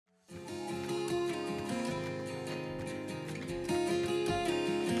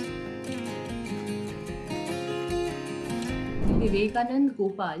Vivekanand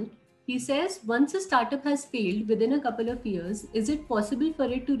Gopal. He says, once a startup has failed within a couple of years, is it possible for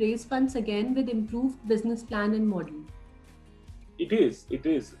it to raise funds again with improved business plan and model? It is. It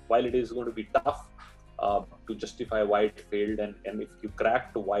is. While it is going to be tough to justify why it failed, and if you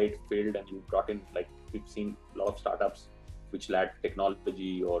cracked why it failed and you brought in, like we've seen a lot of startups which lacked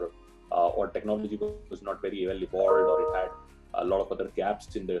technology or technology was not very well evolved, or it had a lot of other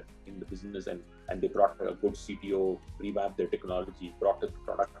gaps in the business, and they brought a good CTO, revamped their technology, brought the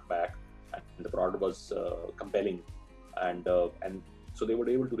product back, and the product was compelling, and so they were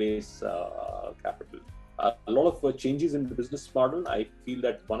able to raise capital. A lot of changes in the business model. I feel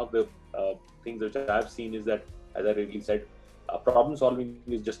that one of the things which I've seen is that, as I really said, problem solving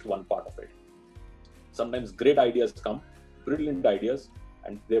is just one part of it. Sometimes great ideas come, brilliant ideas,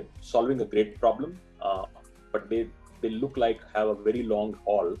 and they're solving a great problem, but they look like have a very long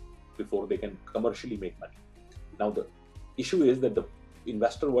haul before they can commercially make money. Now the issue is that the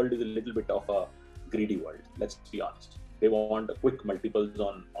investor world is a little bit of a greedy world. Let's be honest. They want quick multiples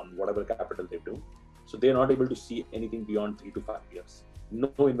on whatever capital they do. So they're not able to see anything beyond 3 to 5 years.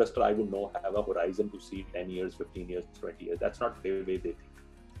 No investor I would know have a horizon to see 10 years, 15 years, 20 years. That's not the way they think.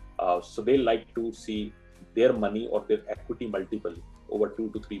 So they like to see their money or their equity multiple over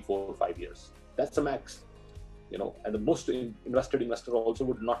 2 to 3, 4, 5 years. That's the max, and the most investor also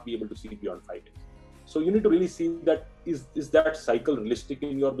would not be able to see beyond 5 years. So you need to really see that is that cycle realistic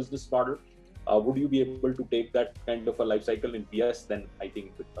in your business model? Would you be able to take that kind of a life cycle? And yes, then I think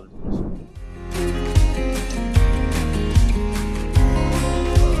it becomes